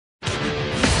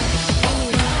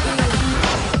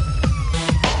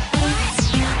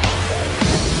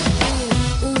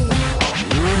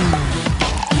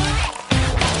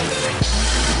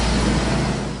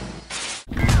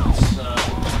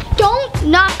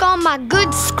on my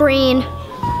good screen.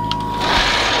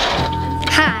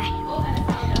 Hi,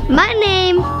 my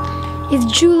name is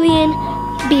Julian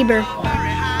Bieber.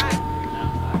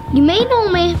 You may know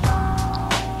me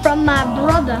from my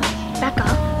brother, Becca.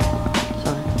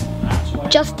 Sorry.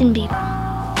 Justin Bieber.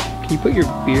 Can you put your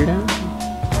beard down?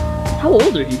 How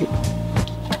old are you?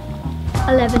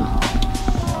 11.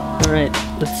 Alright,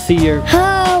 let's see your...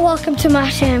 Oh, welcome to my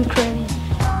sham crib.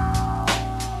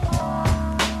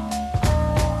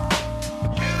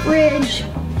 Fridge.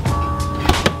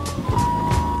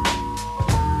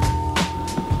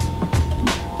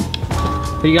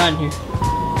 What you got in here?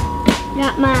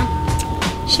 Got my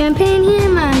champagne here,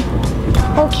 man.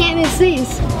 Oh, can't miss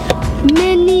these.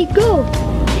 Mini go.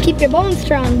 Keep your bones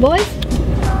strong, boys.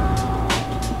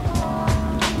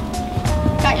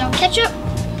 Got your ketchup.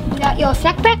 Got your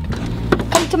snack pack.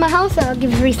 Come to my house, I'll give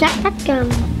you a free snack pack.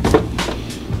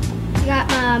 Got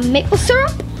my maple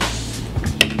syrup.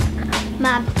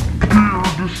 My beer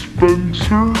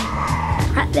dispenser.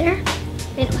 Right there.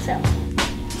 Made it myself.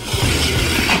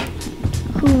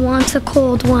 Who wants a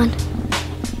cold one?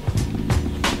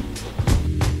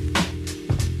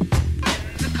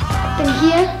 Up in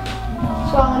here,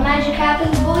 so all the magic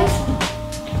happens, boys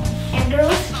and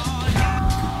girls.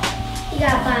 You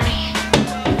got my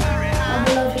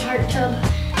beloved heart tub.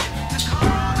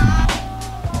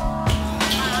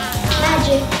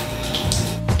 Magic.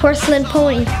 Porcelain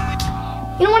pony.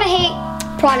 You know what I hate?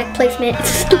 Product placement.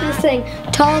 It's the stupidest thing.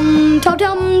 Tum, tum,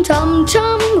 tum, tum,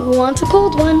 tum. Who wants a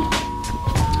cold one?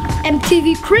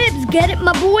 MTV cribs, get it,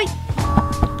 my boy.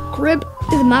 Crib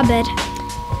is my bed.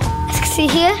 As you can see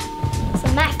here, it's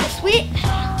a master suite.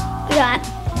 We got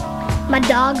my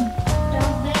dog's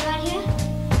bed right here.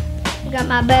 We got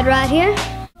my bed right here.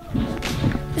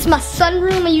 This is my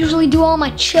sunroom. I usually do all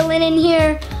my chilling in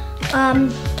here.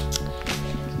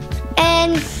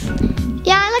 And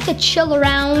yeah, I like to chill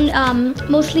around.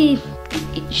 Mostly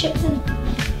eat chips and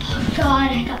oh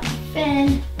god, I got my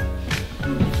fan.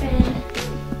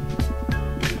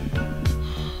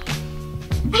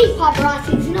 I hate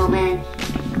paparazzis, you know, man.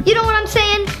 You know what I'm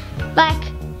saying? Like,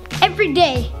 every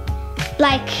day,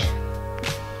 like,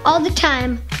 all the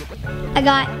time, I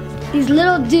got these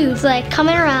little dudes, like,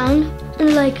 coming around,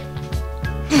 and like,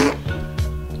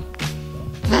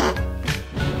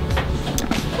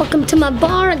 welcome to my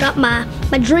bar. I got my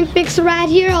drink mixer right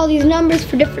here, all these numbers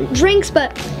for different drinks,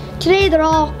 but today they're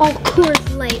all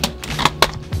Coors Light.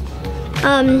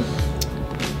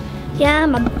 Yeah,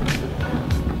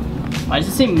 Why does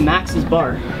it say Max's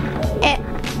Bar?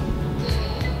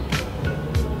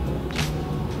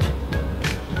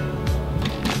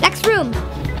 Next room.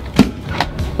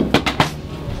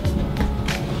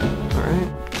 Alright.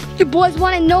 You boys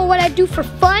want to know what I do for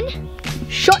fun?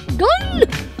 Shotgun!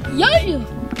 Yeah!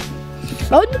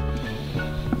 Fun!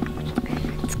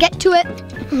 Let's get to it.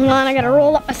 Hold on, I gotta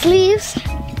roll up my sleeves.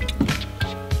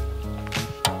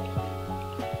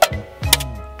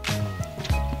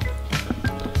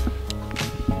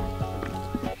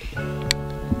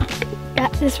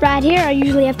 Got this right here. I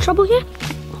usually have trouble here.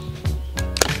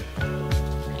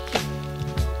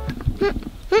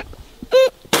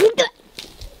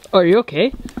 Oh, are you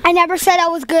okay? I never said I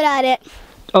was good at it.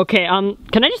 Okay,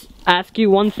 can I just ask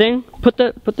you one thing? Put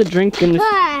the drink in this.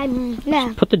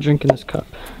 No. Put the drink in this cup.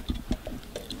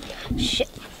 Shit.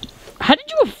 How did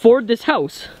you afford this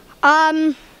house?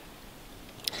 Funny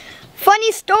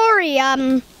story.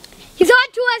 He's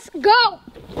on to us. Go.